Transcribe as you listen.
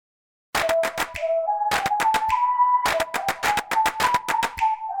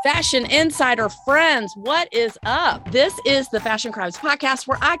Fashion Insider friends, what is up? This is the Fashion Crimes podcast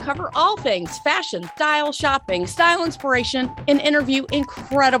where I cover all things fashion, style, shopping, style inspiration, and interview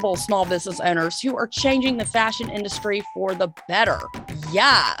incredible small business owners who are changing the fashion industry for the better.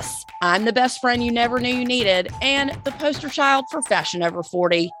 Yes, I'm the best friend you never knew you needed and the poster child for fashion over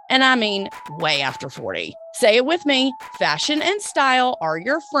 40. And I mean way after 40. Say it with me, fashion and style are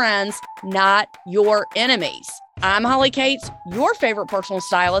your friends, not your enemies. I'm Holly Cates, your favorite personal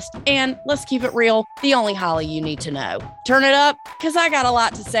stylist, and let's keep it real, the only Holly you need to know. Turn it up, because I got a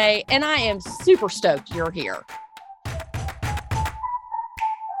lot to say, and I am super stoked you're here.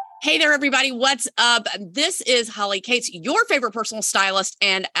 Hey there, everybody. What's up? This is Holly Cates, your favorite personal stylist,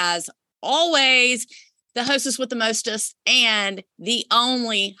 and as always, the hostess with the mostest and the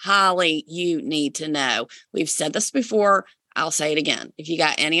only Holly you need to know. We've said this before. I'll say it again. If you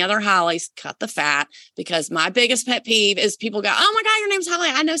got any other Hollies, cut the fat, because my biggest pet peeve is people go, oh my God, your name's Holly.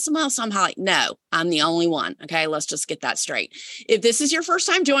 I know someone else. I'm Holly. No, I'm the only one. Okay. Let's just get that straight. If this is your first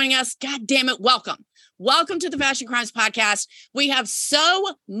time joining us, God damn it. Welcome. Welcome to the Fashion Crimes podcast. We have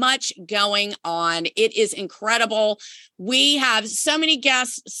so much going on. It is incredible. We have so many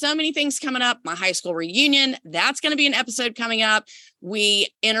guests, so many things coming up. My high school reunion, that's going to be an episode coming up. We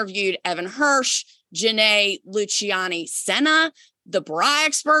interviewed Evan Hirsch, Janae Luciani Senna, the bra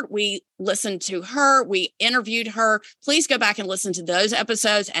expert. We listened to her. We interviewed her. Please go back and listen to those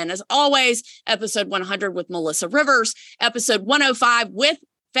episodes. And as always, episode 100 with Melissa Rivers, episode 105 with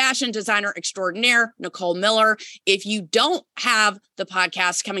fashion designer extraordinaire, Nicole Miller. If you don't have the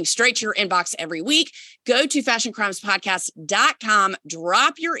podcast coming straight to your inbox every week, go to fashioncrimespodcast.com,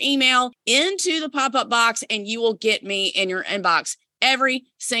 drop your email into the pop-up box, and you will get me in your inbox every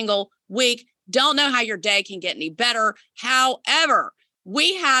single week. Don't know how your day can get any better. However,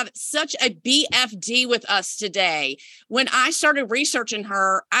 we have such a BFD with us today. When I started researching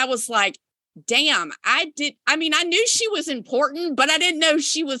her, I was like, damn, I knew she was important, but I didn't know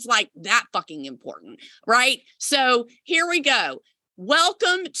she was like that fucking important, right? So here we go.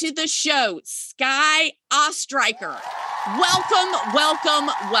 Welcome to the show, Skye Ostreicher. Welcome, welcome,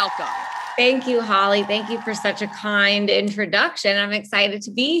 welcome. Thank you, Holly. Thank you for such a kind introduction. I'm excited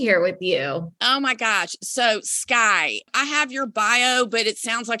to be here with you. Oh my gosh. So Skye, I have your bio, but it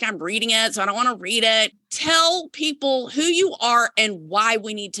sounds like I'm reading it, so I don't want to read it. Tell people who you are and why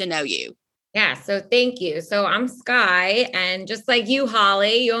we need to know you. Yeah, so thank you. So I'm Skye, and just like you,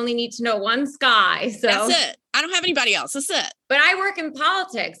 Holly, you only need to know one Skye. So that's it. I don't have anybody else. That's it. But I work in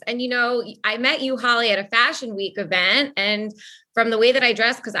politics, and I met you, Holly, at a Fashion Week event, and from the way that I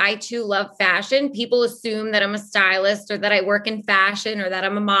dress, because I too love fashion, people assume that I'm a stylist or that I work in fashion or that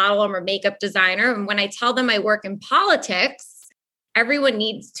I'm a model or a makeup designer. And when I tell them I work in politics, everyone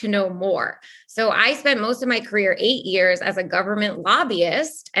needs to know more. So I spent most of my career, 8 years, as a government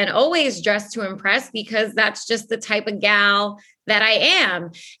lobbyist, and always dressed to impress, because that's just the type of gal that I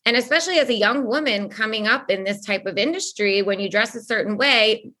am. And especially as a young woman coming up in this type of industry, when you dress a certain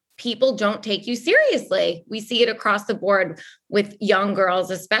way, people don't take you seriously. We see it across the board with young girls,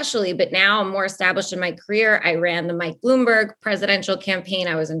 especially. But now I'm more established in my career. I ran the Mike Bloomberg presidential campaign.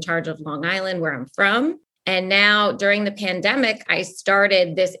 I was in charge of Long Island, where I'm from. And now during the pandemic, I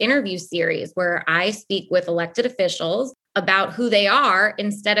started this interview series where I speak with elected officials about who they are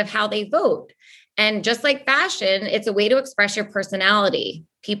instead of how they vote. And just like fashion, it's a way to express your personality.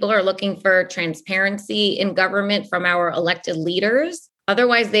 People are looking for transparency in government from our elected leaders.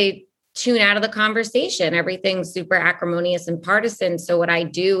 Otherwise, they tune out of the conversation. Everything's super acrimonious and partisan. So what I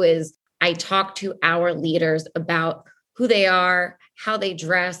do is I talk to our leaders about who they are, how they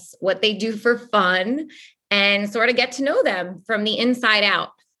dress, what they do for fun, and sort of get to know them from the inside out.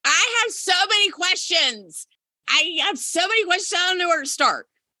 I have so many questions. I don't know where to start.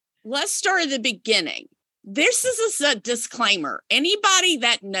 Let's start at the beginning. This is a disclaimer. Anybody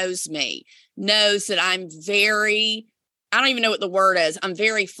that knows me knows that I don't even know what the word is. I'm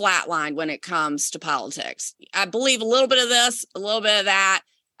very flatlined when it comes to politics. I believe a little bit of this, a little bit of that.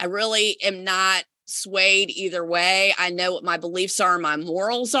 I really am not swayed either way. I know what my beliefs are, my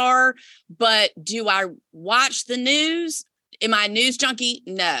morals are, but do I watch the news? Am I a news junkie?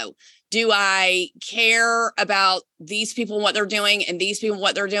 No. Do I care about these people and what they're doing and these people and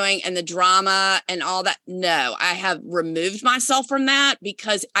what they're doing and the drama and all that? No, I have removed myself from that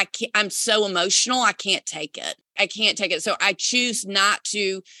because I'm so emotional. I can't take it. So I choose not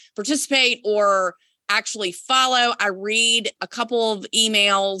to participate or actually follow. I read a couple of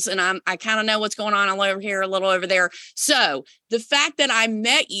emails and I kind of know what's going on a little over here, a little over there. So the fact that I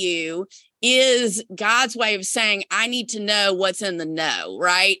met you is God's way of saying, I need to know what's in the know,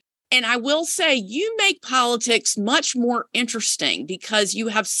 right? And I will say you make politics much more interesting because you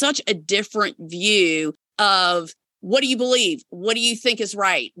have such a different view of what do you believe? What do you think is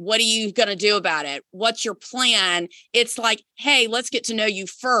right? What are you going to do about it? What's your plan? It's like, hey, let's get to know you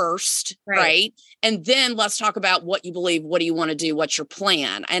first, right? And then let's talk about what you believe. What do you want to do? What's your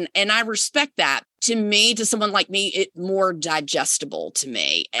plan? And I respect that. To me, to someone like me, it's more digestible to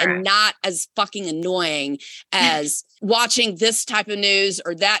me and not as fucking annoying as watching this type of news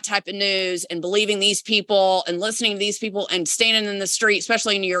or that type of news and believing these people and listening to these people and standing in the street,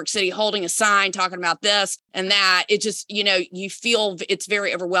 especially in New York City, holding a sign, talking about this and that. It just, you feel it's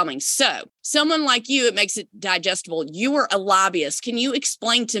very overwhelming. So someone like you, it makes it digestible. You were a lobbyist. Can you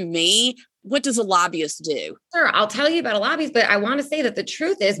explain to me, what does a lobbyist do? Sure. I'll tell you about a lobbyist, but I want to say that the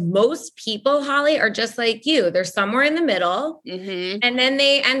truth is most people, Holly, are just like you. They're somewhere in the middle and then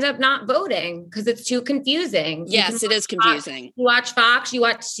they end up not voting because it's too confusing. Yes, it is confusing. You watch Fox, you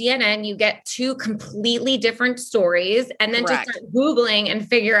watch CNN, you get two completely different stories and then to start Googling and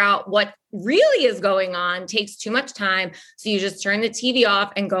figure out what really is going on takes too much time. So you just turn the TV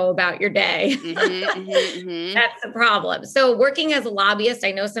off and go about your day. That's the problem. So working as a lobbyist,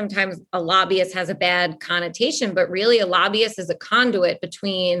 I know sometimes a lobbyist has a bad connotation, but really a lobbyist is a conduit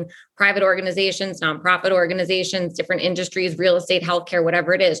between private organizations, nonprofit organizations, different industries, real estate, healthcare,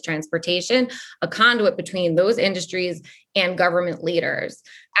 whatever it is, transportation, a conduit between those industries and government leaders.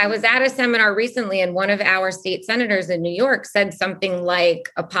 I was at a seminar recently and one of our state senators in New York said something like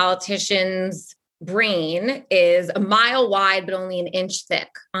a politician's brain is a mile wide, but only an inch thick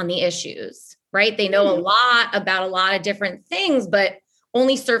on the issues, right? They know a lot about a lot of different things, but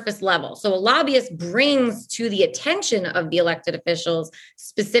only surface level. So a lobbyist brings to the attention of the elected officials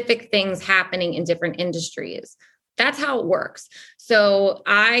specific things happening in different industries. That's how it works. So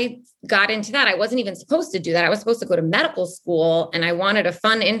I got into that. I wasn't even supposed to do that. I was supposed to go to medical school and I wanted a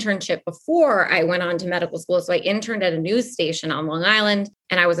fun internship before I went on to medical school. So I interned at a news station on Long Island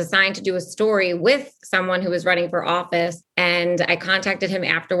and I was assigned to do a story with someone who was running for office. And I contacted him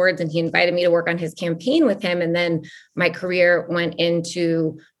afterwards and he invited me to work on his campaign with him. And then my career went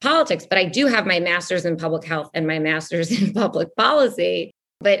into politics, but I do have my master's in public health and my master's in public policy,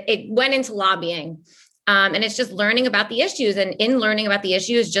 but it went into lobbying. And it's just learning about the issues. And in learning about the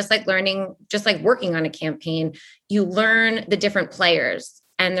issues, just like working on a campaign, you learn the different players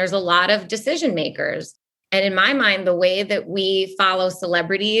and there's a lot of decision makers. And in my mind, the way that we follow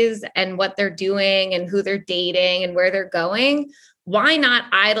celebrities and what they're doing and who they're dating and where they're going, why not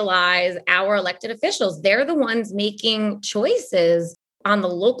idolize our elected officials? They're the ones making choices on the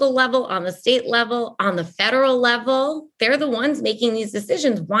local level, on the state level, on the federal level. They're the ones making these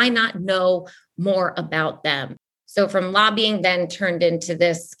decisions. Why not know more about them? So from lobbying then turned into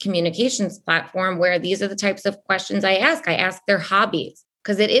this communications platform where these are the types of questions I ask. I ask their hobbies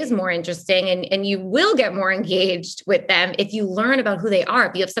because it is more interesting and you will get more engaged with them if you learn about who they are,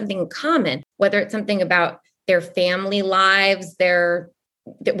 if you have something in common, whether it's something about their family lives,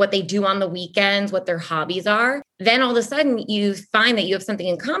 what they do on the weekends, what their hobbies are, then all of a sudden you find that you have something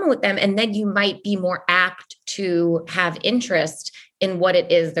in common with them. And then you might be more apt to have interest in what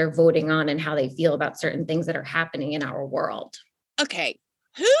it is they're voting on and how they feel about certain things that are happening in our world. Okay.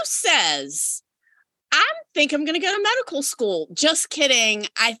 Who says, I think I'm going to go to medical school? Just kidding.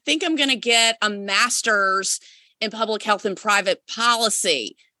 I think I'm going to get a master's in public health and private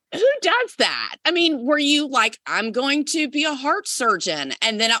policy. Who does that? I mean, were you like, I'm going to be a heart surgeon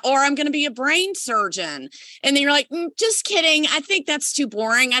or I'm going to be a brain surgeon. And then you're like, just kidding. I think that's too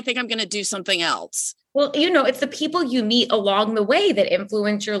boring. I think I'm going to do something else. Well, it's the people you meet along the way that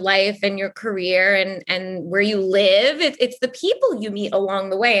influence your life and your career and where you live. It's the people you meet along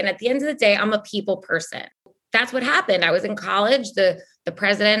the way. And at the end of the day, I'm a people person. That's what happened. I was in college. The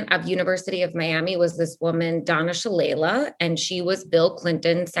president of University of Miami was this woman, Donna Shalala, and she was Bill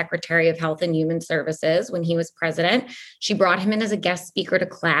Clinton's Secretary of Health and Human Services when he was president. She brought him in as a guest speaker to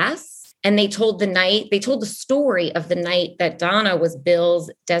class. And they told the story of the night that Donna was Bill's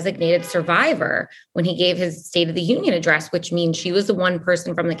designated survivor when he gave his State of the Union address, which means she was the one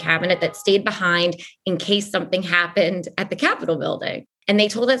person from the cabinet that stayed behind in case something happened at the Capitol building. And they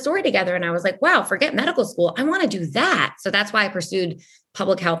told that story together. And I was like, wow, forget medical school. I want to do that. So that's why I pursued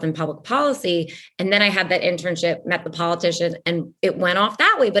public health and public policy. And then I had that internship, met the politician, and it went off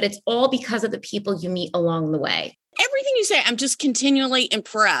that way. But it's all because of the people you meet along the way. Everything you say, I'm just continually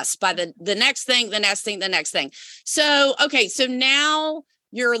impressed by the next thing, the next thing, the next thing. So, okay, so now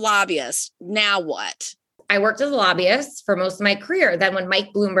you're a lobbyist. Now what? I worked as a lobbyist for most of my career. Then when Mike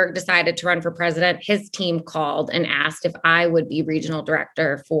Bloomberg decided to run for president, his team called and asked if I would be regional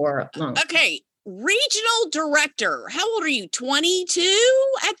director for Long Island. Okay, regional director. How old are you? 22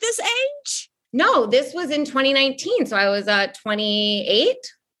 at this age? No, this was in 2019. So I was 28.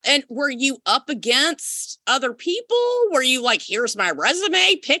 And were you up against other people? Were you like, here's my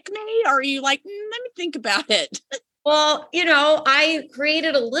resume, pick me? Or are you like, let me think about it? Well, I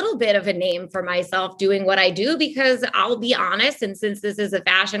created a little bit of a name for myself doing what I do, because I'll be honest, and since this is a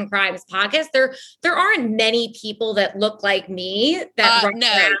fashion crimes podcast, there aren't many people that look like me that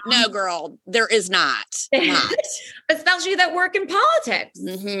no, girl, there is not. Especially that work in politics.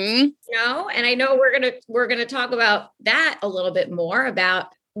 Mm-hmm. And I know we're gonna talk about that a little bit more.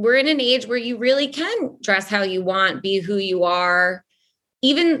 About we're in an age where you really can dress how you want, be who you are.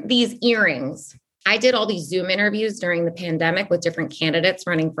 Even these earrings. I did all these Zoom interviews during the pandemic with different candidates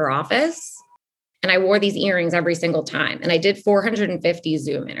running for office. And I wore these earrings every single time. And I did 450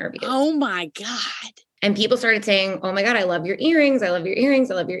 Zoom interviews. Oh my God. And people started saying, oh my God, I love your earrings. I love your earrings.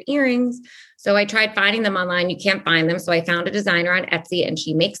 I love your earrings. So I tried finding them online. You can't find them. So I found a designer on Etsy and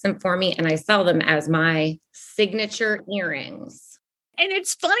she makes them for me. And I sell them as my signature earrings. And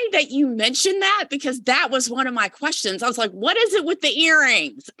it's funny that you mentioned that, because that was one of my questions. I was like, what is it with the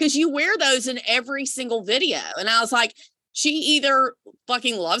earrings? Because you wear those in every single video. And I was like, she either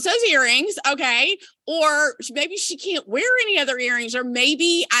fucking loves those earrings, okay, or maybe she can't wear any other earrings, or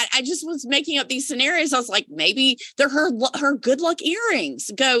maybe I just was making up these scenarios. I was like, maybe they're her good luck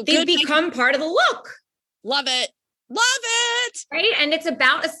earrings. They've become part of the look. Love it. Love it. Right. And it's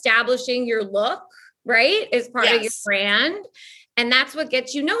about establishing your look, right, as part of your brand. And that's what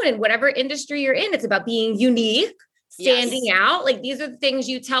gets you known in whatever industry you're in. It's about being unique, standing out. Like, these are the things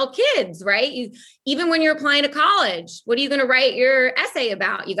you tell kids, right? Even when you're applying to college, what are you going to write your essay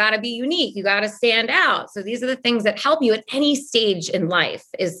about? You got to be unique. You got to stand out. So these are the things that help you at any stage in life,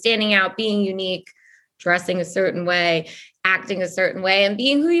 is standing out, being unique, dressing a certain way, acting a certain way, and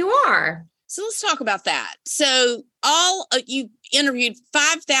being who you are. So let's talk about that. So you interviewed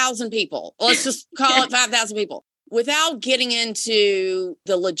 5,000 people. Let's just call it 5,000 people. Without getting into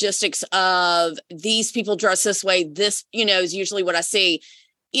the logistics of these people dress this way, this, is usually what I see,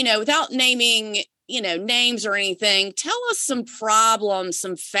 without naming, names or anything, tell us some problems,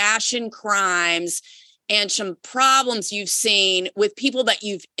 some fashion crimes, and some problems you've seen with people that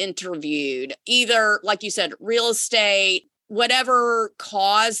you've interviewed, either, like you said, real estate, whatever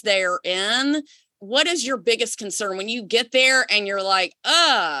cause they're in. What is your biggest concern when you get there and you're like,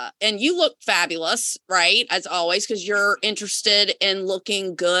 and you look fabulous, right? As always, because you're interested in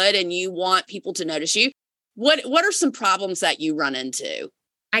looking good and you want people to notice you. What are some problems that you run into?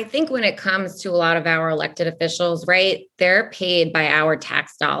 I think when it comes to a lot of our elected officials, right, they're paid by our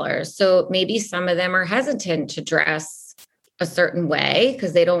tax dollars. So maybe some of them are hesitant to dress a certain way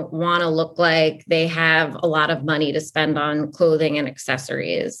because they don't want to look like they have a lot of money to spend on clothing and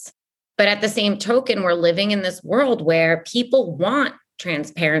accessories. But at the same token, we're living in this world where people want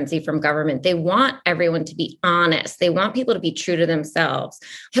transparency from government. They want everyone to be honest. They want people to be true to themselves.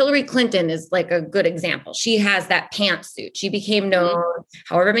 Hillary Clinton is like a good example. She has that pantsuit. She became known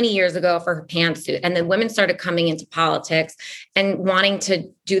however many years ago for her pantsuit. And then women started coming into politics and wanting to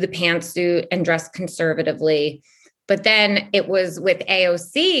do the pantsuit and dress conservatively. But then it was with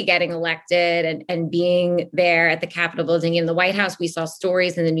AOC getting elected and being there at the Capitol building in the White House. We saw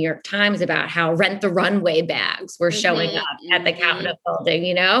stories in the New York Times about how Rent the Runway bags were showing up at the Capitol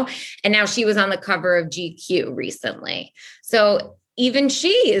building, and now she was on the cover of GQ recently. So even she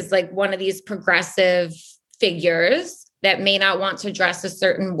is like one of these progressive figures that may not want to dress a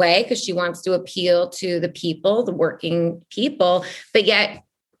certain way because she wants to appeal to the people, the working people, but yet,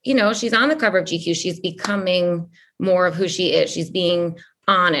 she's on the cover of GQ. She's becoming more of who she is. She's being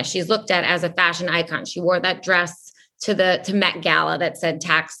honest. She's looked at as a fashion icon. She wore that dress to Met Gala that said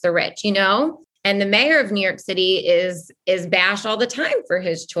tax the rich, And the mayor of New York City is bashed all the time for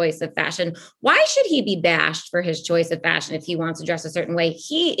his choice of fashion. Why should he be bashed for his choice of fashion if he wants to dress a certain way?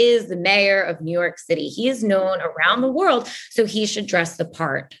 He is the mayor of New York City. He is known around the world, so he should dress the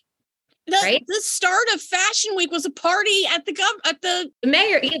part. The start of Fashion Week was a party at the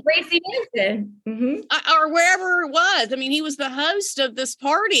mayor, Gracie Mansion, or wherever it was. I mean, he was the host of this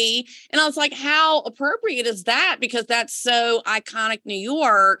party, and I was like, how appropriate is that? Because that's so iconic New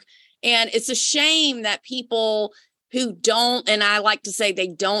York, and it's a shame that people who don't, and I like to say they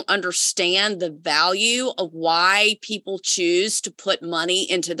don't understand the value of why people choose to put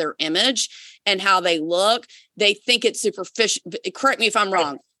money into their image and how they look. They think it's superficial. Correct me if I'm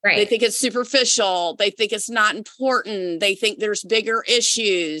wrong. Right. They think it's superficial. They think it's not important. They think there's bigger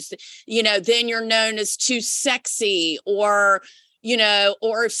issues. Then you're known as too sexy, or,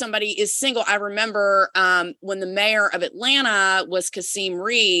 or if somebody is single. I remember when the mayor of Atlanta was Kasim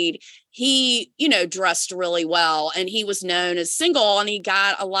Reed, he, dressed really well and he was known as single and he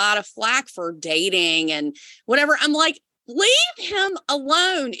got a lot of flack for dating and whatever. I'm like, leave him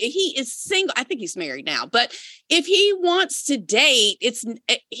alone. He is single. I think he's married now, but if he wants to date,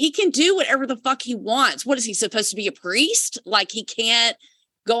 he can do whatever the fuck he wants. What is he supposed to be, a priest? Like he can't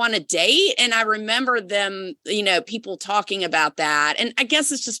go on a date? And I remember them, people talking about that. And I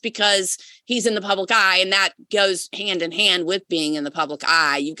guess it's just because he's in the public eye and that goes hand in hand with being in the public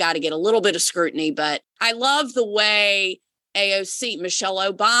eye. You've got to get a little bit of scrutiny, but I love the way AOC, Michelle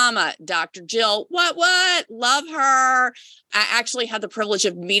Obama, Dr. Jill, what, love her. I actually had the privilege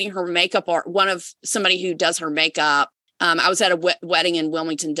of meeting her makeup somebody who does her makeup. I was at a wedding in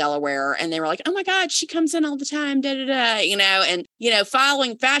Wilmington, Delaware, and they were like, oh my God, she comes in all the time, and,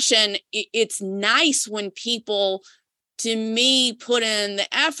 following fashion, it's nice when people, to me, put in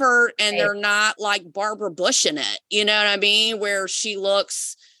the effort and they're not like Barbara Bush in it. You know what I mean? Where she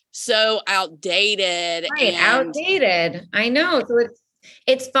looks so outdated. Right, outdated. I know. So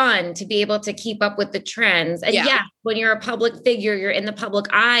it's fun to be able to keep up with the trends. And yeah, when you're a public figure, you're in the public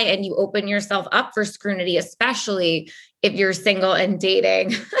eye and you open yourself up for scrutiny, especially if you're single and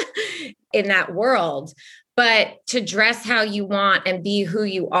dating in that world. But to dress how you want and be who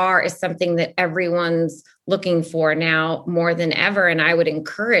you are is something that everyone's looking for now more than ever. And I would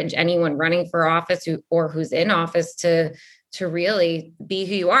encourage anyone running for office or who's in office to really be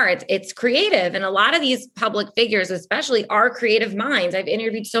who you are. It's creative. And a lot of these public figures, especially, are creative minds. I've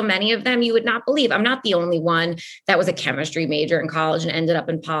interviewed so many of them, you would not believe. I'm not the only one that was a chemistry major in college and ended up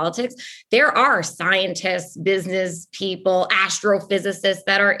in politics. There are scientists, business people, astrophysicists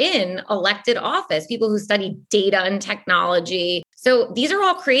that are in elected office, people who study data and technology. So these are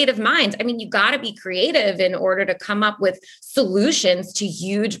all creative minds. I mean, you got to be creative in order to come up with solutions to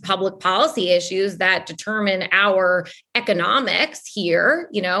huge public policy issues that determine our economics here,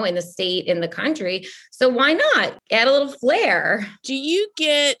 in the state, in the country. So why not add a little flair? Do you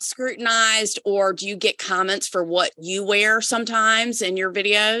get scrutinized or do you get comments for what you wear sometimes in your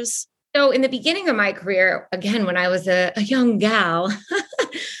videos? So in the beginning of my career, again, when I was a young gal,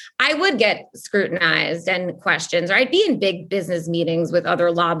 I would get scrutinized and questions, or I'd be in big business meetings with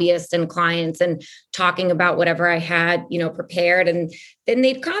other lobbyists and clients and talking about whatever I had, prepared. And then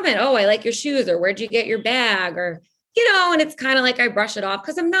they'd comment, oh, I like your shoes, or where'd you get your bag? Or, and it's kind of like I brush it off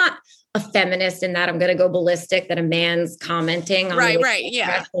because I'm not a feminist in that I'm going to go ballistic that a man's commenting on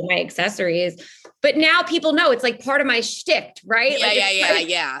my accessories. But now people know it's like part of my shtick, right?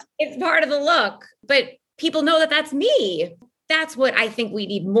 Yeah. It's part of the look, but people know that that's me. That's what I think we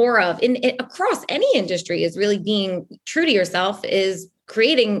need more of across any industry, is really being true to yourself, is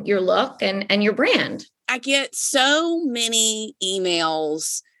creating your look and your brand. I get so many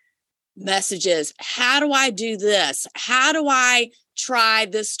emails, messages. How do I do this? How do I try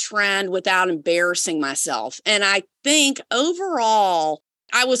this trend without embarrassing myself? And I think overall,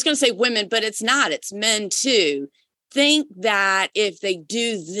 I was going to say women, but it's not. It's men too. Think that if they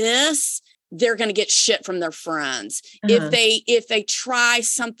do this, they're going to get shit from their friends. If they try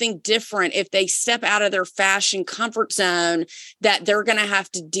something different, if they step out of their fashion comfort zone, that they're going to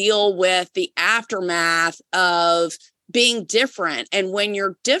have to deal with the aftermath of being different. And when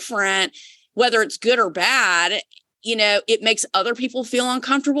you're different, whether it's good or bad, it makes other people feel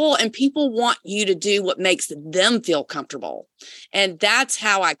uncomfortable, and people want you to do what makes them feel comfortable. And that's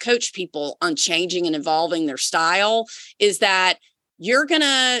how I coach people on changing and evolving their style, is that you're going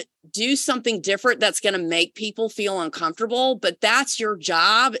to do something different that's going to make people feel uncomfortable, but that's your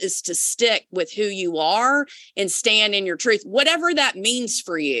job, is to stick with who you are and stand in your truth, whatever that means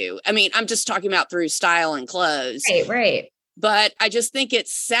for you. I mean, I'm just talking about through style and clothes. Right. But I just think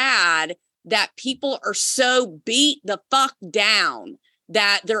it's sad that people are so beat the fuck down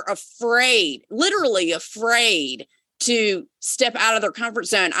that they're afraid, literally afraid, to step out of their comfort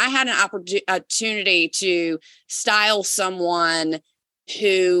zone. I had an opportunity to style someone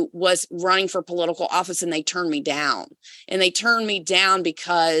who was running for political office, and they turned me down. And they turned me down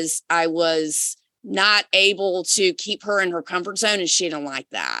because I was not able to keep her in her comfort zone, and she didn't like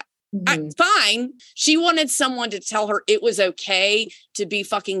that. Fine. She wanted someone to tell her it was okay to be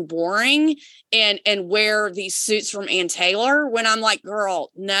fucking boring and wear these suits from Ann Taylor, when I'm like,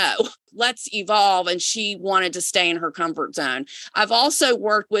 girl, no, let's evolve. And she wanted to stay in her comfort zone. I've also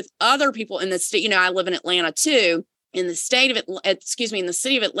worked with other people in the state. I live in Atlanta too. In the city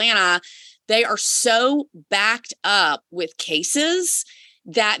of Atlanta, they are so backed up with cases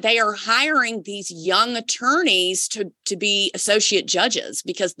that they are hiring these young attorneys to be associate judges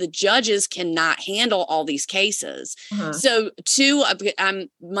because the judges cannot handle all these cases. So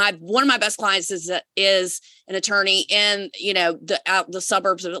one of my best clients is an attorney in, the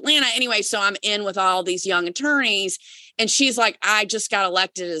suburbs of Atlanta. Anyway, so I'm in with all these young attorneys. And she's like, I just got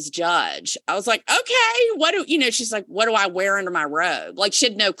elected as judge. I was like, okay, she's like, what do I wear under my robe? Like, she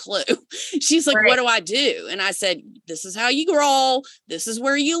had no clue. She's like, What do I do? And I said, this is how you roll. This is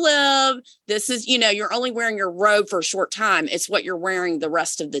where you live. This is, you're only wearing your robe for a short time. It's what you're wearing the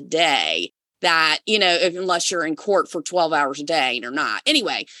rest of the day that, unless you're in court for 12 hours a day or not.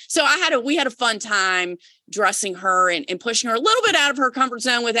 Anyway, so we had a fun time dressing her and pushing her a little bit out of her comfort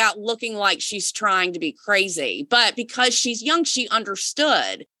zone without looking like she's trying to be crazy. But because she's young, she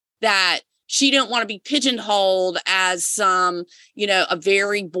understood that she didn't want to be pigeonholed as some, a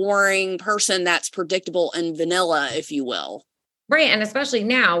very boring person that's predictable and vanilla, if you will. Right. And especially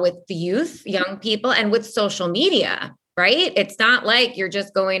now with the youth, young people, and with social media, right? It's not like you're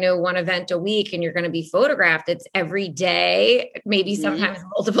just going to one event a week and you're going to be photographed. It's every day, maybe sometimes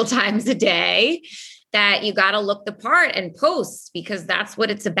multiple times a day, that you got to look the part and post, because that's what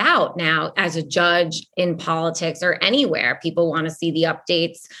it's about now as a judge in politics or anywhere. People want to see the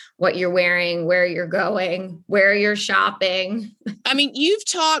updates, what you're wearing, where you're going, where you're shopping. I mean, you've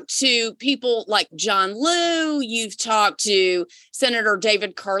talked to people like John Liu, you've talked to Senator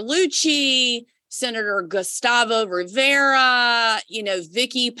David Carlucci, Senator Gustavo Rivera,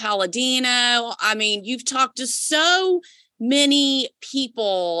 Vicky Palladino. I mean, you've talked to so many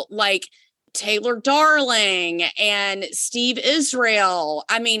people like Taylor Darling and Steve Israel.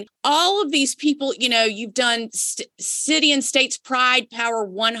 I mean, all of these people, you've done City and States Pride Power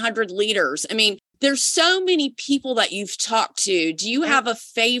 100 leaders. I mean, there's so many people that you've talked to. Do you have a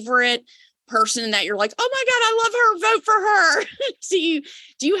favorite person that you're like, oh my God, I love her, vote for her?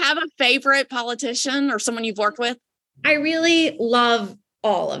 Do you have a favorite politician or someone you've worked with? I really love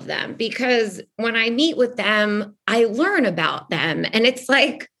all of them, because when I meet with them, I learn about them, and it's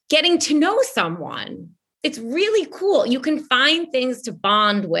like getting to know someone. It's really cool. You can find things to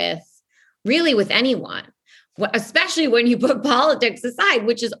bond with, really, with anyone, especially when you put politics aside,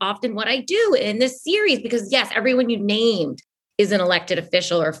 which is often what I do in this series, because yes, everyone you named is an elected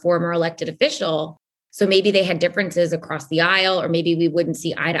official or former elected official. So maybe they had differences across the aisle, or maybe we wouldn't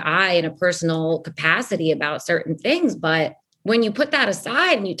see eye to eye in a personal capacity about certain things. But when you put that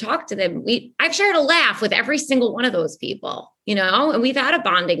aside and you talk to them, I've shared a laugh with every single one of those people, and we've had a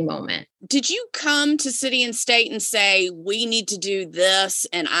bonding moment. Did you come to City and State and say, we need to do this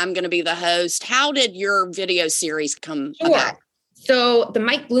and I'm going to be the host? How did your video series come about? So the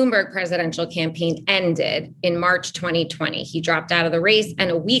Mike Bloomberg presidential campaign ended in March 2020. He dropped out of the race,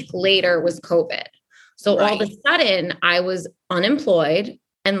 and a week later was COVID. So all of a sudden I was unemployed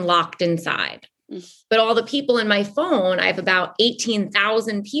and locked inside. But all the people in my phone, I have about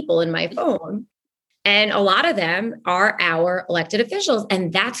 18,000 people in my phone, and a lot of them are our elected officials.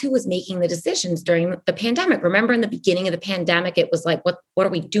 And that's who was making the decisions during the pandemic. Remember, in the beginning of the pandemic, it was like, what are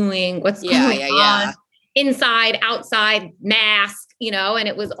we doing? What's going on? Inside, outside, mask, and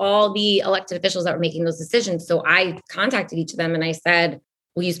it was all the elected officials that were making those decisions. So I contacted each of them and I said,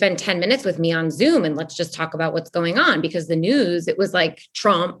 will you spend 10 minutes with me on Zoom and let's just talk about what's going on? Because the news, it was like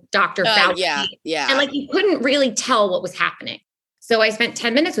Trump, Dr. Fauci. Yeah. And like, you couldn't really tell what was happening. So I spent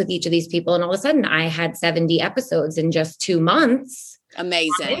 10 minutes with each of these people, and all of a sudden I had 70 episodes in just 2 months.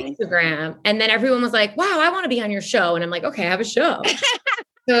 Amazing. On Instagram. And then everyone was like, wow, I want to be on your show. And I'm like, okay, I have a show.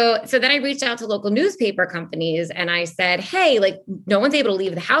 So then I reached out to local newspaper companies and I said, hey, like, no one's able to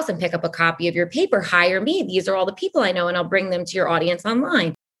leave the house and pick up a copy of your paper. Hire me. These are all the people I know, and I'll bring them to your audience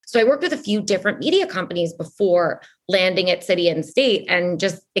online. So I worked with a few different media companies before landing at City and State, and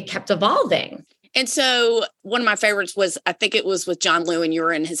just it kept evolving. And so one of my favorites was, I think it was with John Liu, and you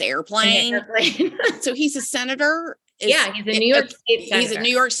were in his airplane. So he's a senator. He's a New York State senator. He's a New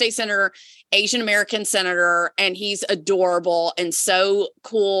York State senator, Asian American senator, and he's adorable and so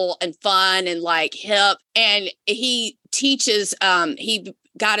cool and fun and like hip. And he teaches, he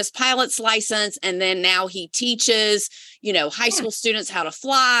got his pilot's license, and then now he teaches, high school students how to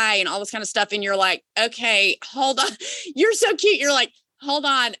fly and all this kind of stuff. And you're like, okay, hold on. You're so cute. You're like, hold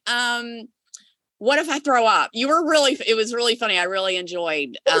on. What if I throw up? It was really funny. I really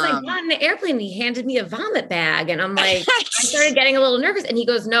enjoyed. I was like, in the airplane, he handed me a vomit bag, and I'm like, I started getting a little nervous, and he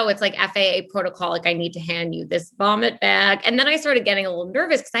goes, no, it's like FAA protocol. Like, I need to hand you this vomit bag. And then I started getting a little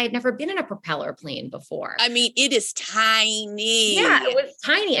nervous because I had never been in a propeller plane before. I mean, it is tiny. Yeah, it was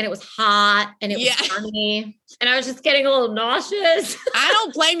tiny, and it was hot, and it was sunny. And I was just getting a little nauseous. I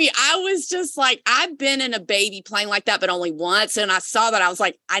don't blame you. I was just like, I've been in a baby plane like that, but only once. And I saw that. I was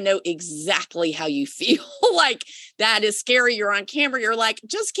like, I know exactly how you feel. Like, that is scary. You're on camera. You're like,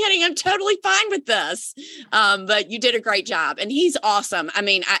 just kidding. I'm totally fine with this. But you did a great job. And he's awesome. I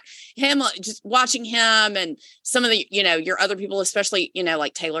mean, just watching him and some of the, your other people, especially,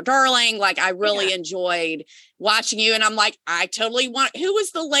 like Taylor Darling, like I really enjoyed watching you. And I'm like, I totally who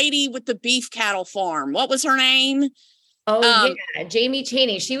was the lady with the beef cattle farm? What was her name? Oh, yeah. Jamie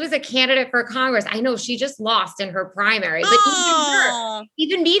Chaney. She was a candidate for Congress. I know she just lost in her primary, but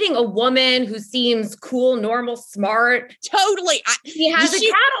even meeting a woman who seems cool, normal, smart. Totally. She has a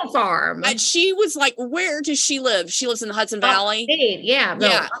cattle farm. She was like, where does she live? She lives in the Hudson Valley. Upstate, yeah.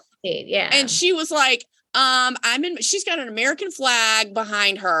 Upstate, yeah. And she was like, she's got an American flag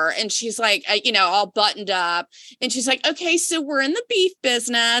behind her and she's like, all buttoned up. And she's like, okay, so we're in the beef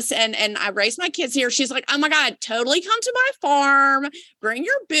business and I raised my kids here. She's like, oh my God, totally come to my farm, bring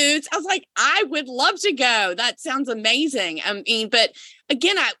your boots. I was like, I would love to go. That sounds amazing. I mean, but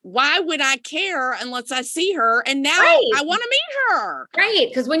again, why would I care unless I see her? And now I want to meet her. Right.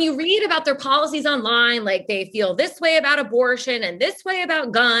 Because when you read about their policies online, like they feel this way about abortion and this way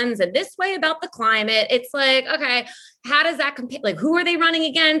about guns and this way about the climate, it's like, okay, how does that compare? Like, who are they running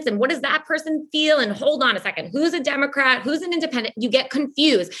against? And what does that person feel? And hold on a second, who's a Democrat? Who's an independent? You get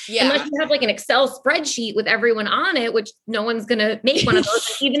confused. Yeah. Unless you have like an Excel spreadsheet with everyone on it, which no one's going to make one of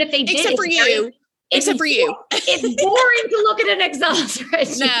those. Even if they did. Except for you. Except for you. It's boring to look at an Excel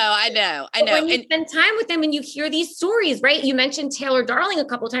spreadsheet. No, I know. But when you spend time with them and you hear these stories, right? You mentioned Taylor Darling a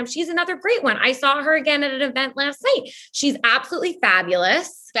couple of times. She's another great one. I saw her again at an event last night. She's absolutely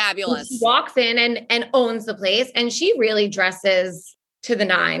fabulous. Fabulous. She walks in and owns the place. And she really dresses to the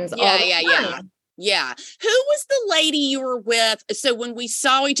nines. Yeah. Who was the lady you were with? So when we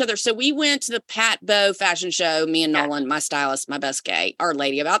saw each other, so we went to the Pat Bow fashion show, me and Nolan, my stylist, my best gay, our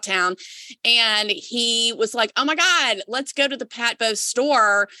lady about town. And he was like, oh my God, let's go to the Pat Bow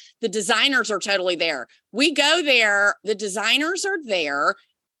store. The designers are totally there. We go there. The designers are there.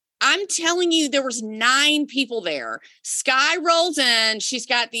 I'm telling you, there was 9 people there. Skye rolls in. She's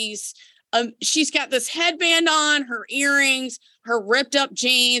got this headband on, her earrings, her ripped up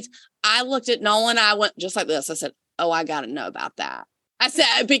jeans. I looked at Nolan. I went just like this. I said, oh, I got to know about that. I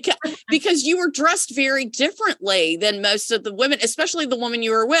said, because you were dressed very differently than most of the women, especially the woman you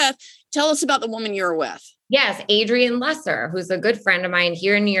were with. Tell us about the woman you were with. Yes. Adrienne Lesser, who's a good friend of mine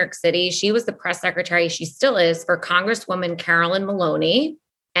here in New York City. She was the press secretary. She still is for Congresswoman Carolyn Maloney.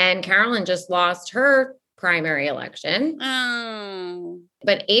 And Carolyn just lost her primary election. Oh.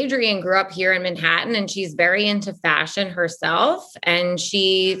 But Adrienne grew up here in Manhattan and she's very into fashion herself. And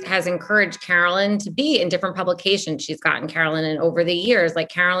she has encouraged Carolyn to be in different publications. She's gotten Carolyn in over the years. Like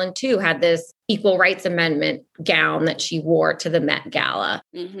Carolyn too had this Equal Rights Amendment gown that she wore to the Met Gala.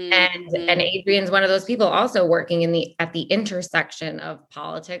 Mm-hmm. And Adrienne's one of those people also working at the intersection of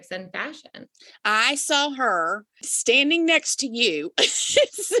politics and fashion. I saw her standing next to you.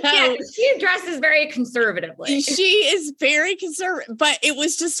 Yeah, she dresses very conservatively. She is very conservative, but it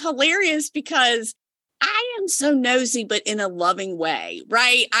was just hilarious because I am so nosy, but in a loving way,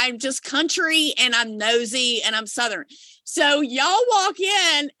 right? I'm just country and I'm nosy and I'm Southern. So y'all walk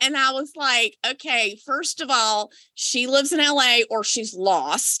in and I was like, okay, first of all, she lives in LA or she's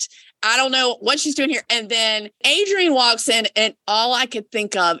lost. I don't know what she's doing here. And then Adrienne walks in and all I could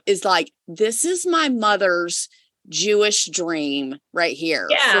think of is like, this is my mother's Jewish dream right here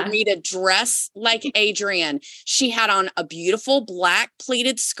for me to dress like Adrienne. She had on a beautiful black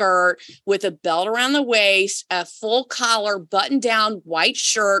pleated skirt with a belt around the waist, a full collar, button down white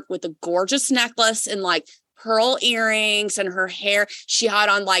shirt with a gorgeous necklace and like pearl earrings, and her hair. She had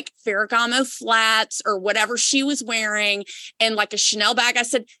on like Ferragamo flats or whatever she was wearing and like a Chanel bag. I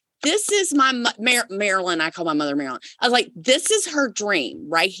said, this is my Marilyn. I call my mother Marilyn. I was like, this is her dream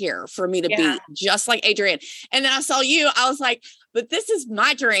right here for me to be just like Adrienne. And then I saw you. I was like, but this is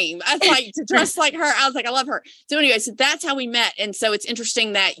my dream. I was like, to dress like her. I was like, I love her. So anyway, so that's how we met. And so it's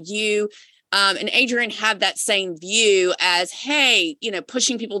interesting that you and Adrienne have that same view as, hey,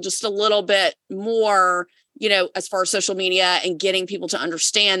 pushing people just a little bit more, as far as social media and getting people to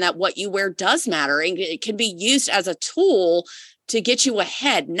understand that what you wear does matter. And it can be used as a tool to get you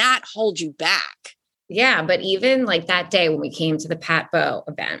ahead, not hold you back. Yeah. But even like that day when we came to the Pat Bow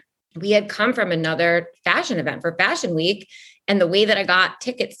event, we had come from another fashion event for Fashion Week. And the way that I got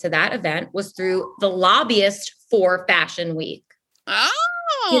tickets to that event was through the lobbyist for Fashion Week.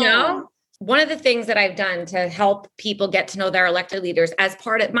 Oh, one of the things that I've done to help people get to know their elected leaders as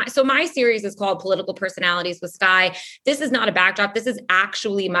part of my series is called Political Personalities with Skye. This is not a backdrop. This is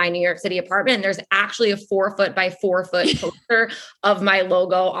actually my New York City apartment. And there's actually a 4-foot by 4-foot poster of my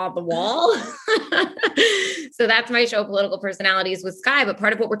logo on the wall. So that's my show, Political Personalities with Skye. But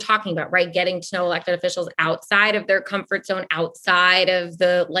part of what we're talking about, right? Getting to know elected officials outside of their comfort zone, outside of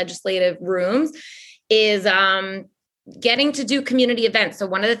the legislative rooms is, getting to do community events. So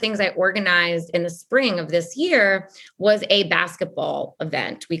one of the things I organized in the spring of this year was a basketball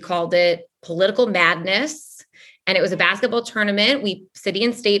event. We called it Political Madness, and it was a basketball tournament. City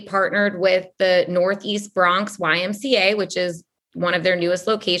and state partnered with the Northeast Bronx YMCA, which is one of their newest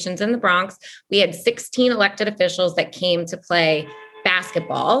locations in the Bronx. We had 16 elected officials that came to play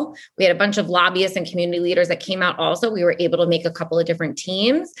basketball. We had a bunch of lobbyists and community leaders that came out also. We were able to make a couple of different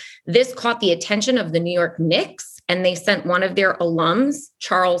teams. This caught the attention of the New York Knicks, and they sent one of their alums,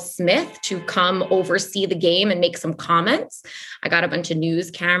 Charles Smith, to come oversee the game and make some comments. I got a bunch of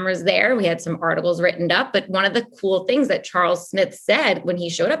news cameras there. We had some articles written up. But one of the cool things that Charles Smith said when he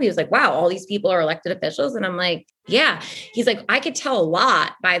showed up, he was like, wow, all these people are elected officials. And I'm like, yeah. He's like, I could tell a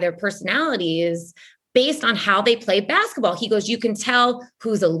lot by their personalities based on how they play basketball. He goes, you can tell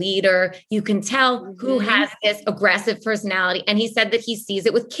who's a leader. You can tell who has this aggressive personality. And he said that he sees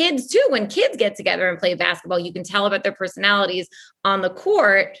it with kids too. When kids get together and play basketball, you can tell about their personalities on the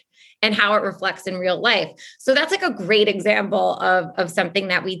court and how it reflects in real life. So that's like a great example of something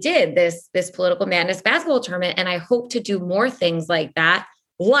that we did, this Political Madness basketball tournament. And I hope to do more things like that,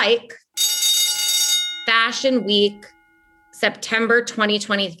 like Fashion Week, September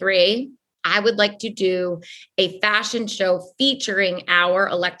 2023. I would like to do a fashion show featuring our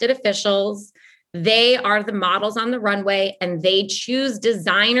elected officials. They are the models on the runway, and they choose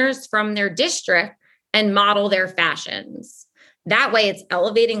designers from their district and model their fashions. That way it's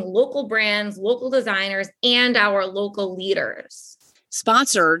elevating local brands, local designers, and our local leaders.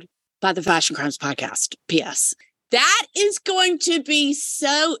 Sponsored by the Fashion Crimes Podcast. P.S. That is going to be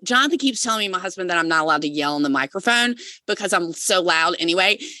so... Jonathan keeps telling me, my husband, that I'm not allowed to yell in the microphone because I'm so loud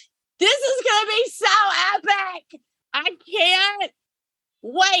anyway. This is going to be so epic. I can't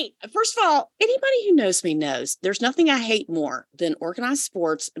wait. First of all, anybody who knows me knows there's nothing I hate more than organized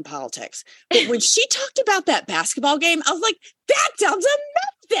sports and politics. But when she talked about that basketball game, I was like, that sounds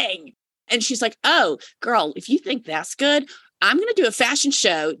amazing. And she's like, oh, girl, if you think that's good, I'm going to do a fashion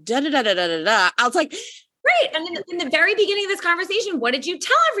show. Da, da, da, da, da, da, da. I was like... Right. And in the very beginning of this conversation, what did you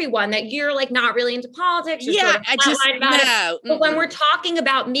tell everyone? That you're like not really into politics? Yeah, I just know. But when we're talking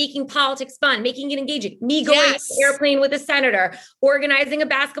about making politics fun, making it engaging, me going on an airplane with a senator, organizing a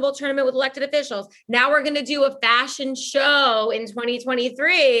basketball tournament with elected officials. Now we're going to do a fashion show in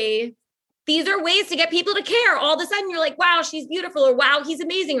 2023. These are ways to get people to care. All of a sudden, you're like, wow, she's beautiful, or wow, he's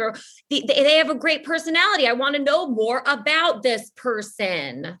amazing, or they have a great personality. I want to know more about this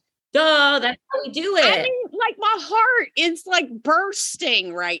person. Duh, that's how we do it. I mean, like, my heart is like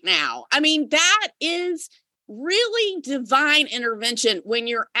bursting right now. I mean, that is really divine intervention when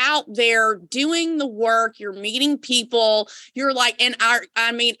you're out there doing the work, you're meeting people, you're like, and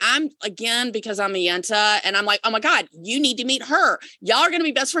I'm again, because I'm a Yenta, and I'm like, oh my God, you need to meet her. Y'all are going to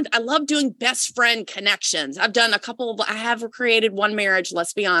be best friends. I love doing best friend connections. I've done I have created one marriage,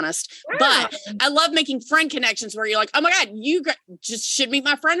 let's be honest, but I love making friend connections where you're like, oh my God, you just should meet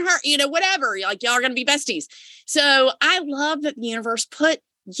my friend, her, whatever. You're like, y'all are going to be besties. So I love that the universe put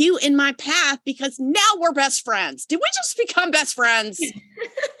you in my path because now we're best friends. Did we just become best friends?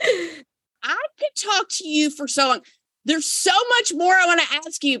 I could talk to you for so long. There's so much more I want to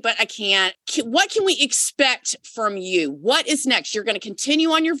ask you, but I can't. What can we expect from you? What is next? You're going to continue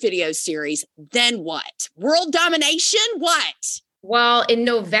on your video series. Then what? World domination? What? Well, in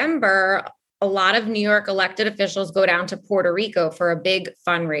November, a lot of New York elected officials go down to Puerto Rico for a big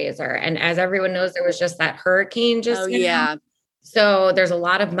fundraiser. And as everyone knows, there was just that hurricane just now. So there's a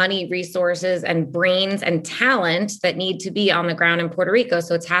lot of money, resources, and brains and talent that need to be on the ground in Puerto Rico.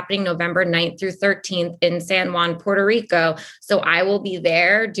 So it's happening November 9th through 13th in San Juan, Puerto Rico. So I will be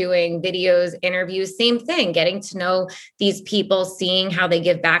there doing videos, interviews, same thing, getting to know these people, seeing how they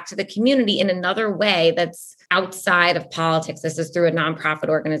give back to the community in another way that's outside of politics. This is through a nonprofit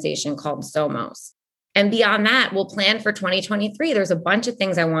organization called Somos. And beyond that, we'll plan for 2023. There's a bunch of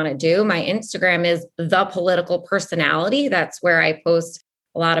things I want to do. My Instagram is The Political Personality. That's where I post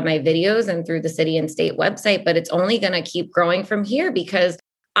a lot of my videos and through the city and state website, but it's only going to keep growing from here because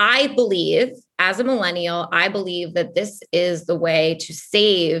I believe, as a millennial, I believe that this is the way to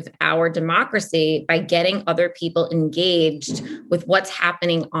save our democracy by getting other people engaged with what's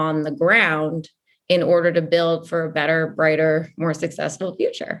happening on the ground in order to build for a better, brighter, more successful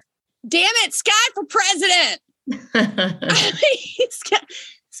future. Damn it, Skye for president. I mean,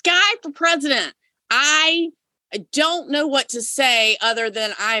 Skye for president. I don't know what to say other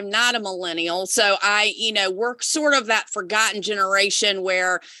than I'm not a millennial. So we're sort of that forgotten generation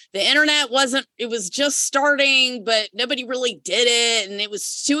where the internet it was just starting, but nobody really did it. And it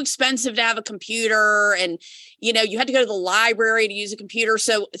was too expensive to have a computer. And, you had to go to the library to use a computer.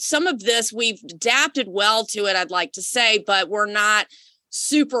 So some of this, we've adapted well to it, I'd like to say, but we're not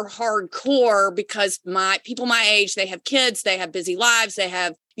super hardcore because people my age, they have kids, they have busy lives, they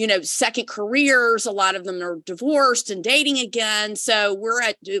have, second careers. A lot of them are divorced and dating again. So we're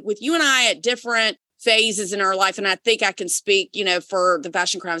with you and I at different phases in our life. And I think I can speak, for the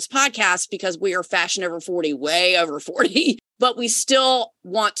Fashion Crimes podcast because we are fashion over 40, way over 40, but we still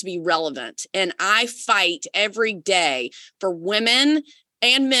want to be relevant. And I fight every day for women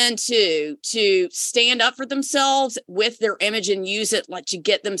and men too, to stand up for themselves with their image and use it to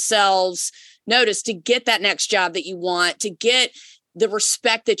get themselves noticed, to get that next job that you want, to get the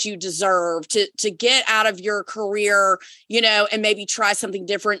respect that you deserve, to get out of your career, and maybe try something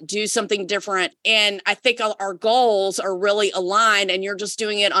different, do something different. And I think our goals are really aligned, and you're just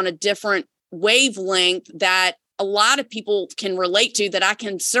doing it on a different wavelength that a lot of people can relate to, that I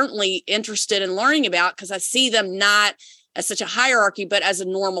can certainly interested in learning about because I see them not as such a hierarchy, but as a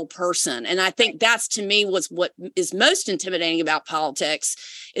normal person. And I think that's, to me, was what is most intimidating about politics,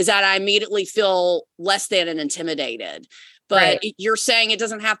 is that I immediately feel less than and intimidated. But You're saying it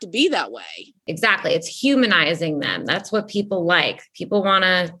doesn't have to be that way. Exactly. It's humanizing them. That's what people like. People want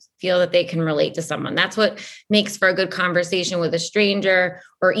to feel that they can relate to someone. That's what makes for a good conversation with a stranger,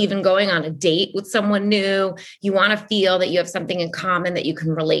 or even going on a date with someone new. You want to feel that you have something in common, that you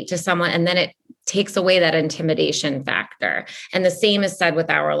can relate to someone, and then it takes away that intimidation factor. And the same is said with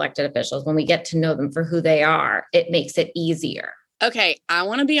our elected officials. When we get to know them for who they are, it makes it easier. Okay, I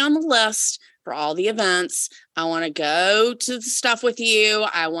want to be on the list for all the events. I want to go to the stuff with you.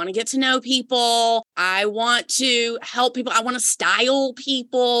 I want to get to know people. I want to help people. I want to style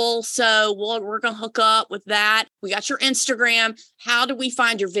people. So we're going to hook up with that. We got your Instagram. How do we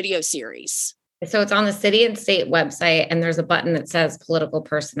find your video series? So it's on the city and state website, and there's a button that says political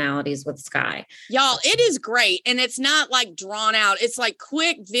personalities with Skye. Y'all, it is great. And it's not like drawn out. It's like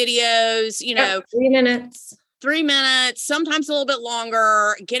quick videos, 3 minutes. 3 minutes, sometimes a little bit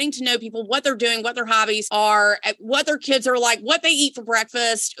longer, getting to know people, what they're doing, what their hobbies are, what their kids are like, what they eat for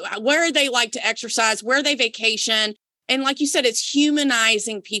breakfast, where they like to exercise, where they vacation. And like you said, it's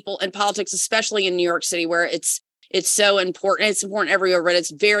humanizing people in politics, especially in New York City, where it's so important. It's important everywhere, but it's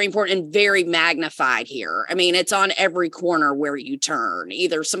very important and very magnified here. I mean, it's on every corner where you turn.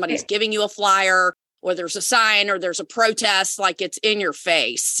 Either somebody's giving you a flyer, or there's a sign, or there's a protest. Like, it's in your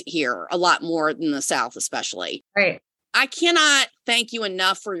face here a lot more than the South, especially. Right. I cannot thank you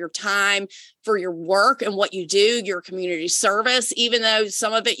enough for your time, for your work and what you do, your community service, even though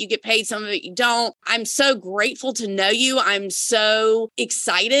some of it you get paid, some of it you don't. I'm so grateful to know you. I'm so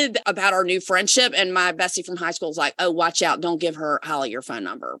excited about our new friendship. And my bestie from high school is like, oh, watch out. Don't give Holly your phone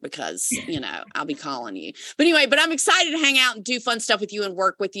number because, I'll be calling you. But anyway, I'm excited to hang out and do fun stuff with you and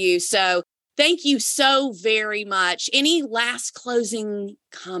work with you. So thank you so very much. Any last closing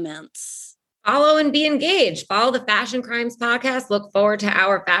comments? Follow and be engaged. Follow the Fashion Crimes podcast. Look forward to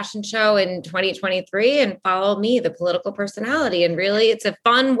our fashion show in 2023, and follow me, the political personality. And really, it's a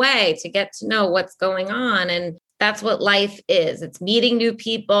fun way to get to know what's going on. And that's what life is. It's meeting new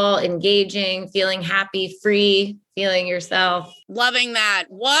people, engaging, feeling happy, free, feeling yourself. Loving that.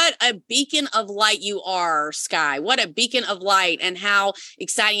 What a beacon of light you are, Skye. What a beacon of light, and how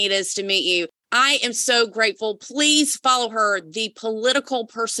exciting it is to meet you. I am so grateful. Please follow her, the political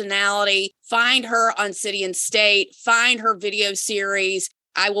personality. Find her on City and State. Find her video series.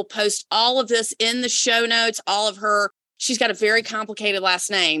 I will post all of this in the show notes. She's got a very complicated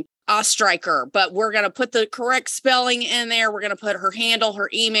last name, Ostreicher, but we're going to put the correct spelling in there. We're going to put her handle, her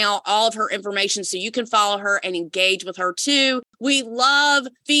email, all of her information so you can follow her and engage with her too. We love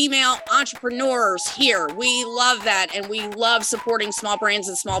female entrepreneurs here. We love that. And we love supporting small brands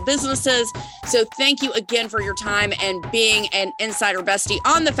and small businesses. So thank you again for your time and being an insider bestie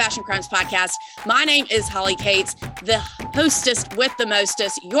on the Fashion Crimes podcast. My name is Holly Cates, the hostess with the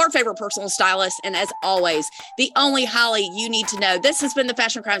mostest, your favorite personal stylist. And as always, the only Holly you need to know. This has been the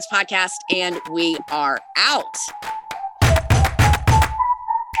Fashion Crimes podcast, and we are out.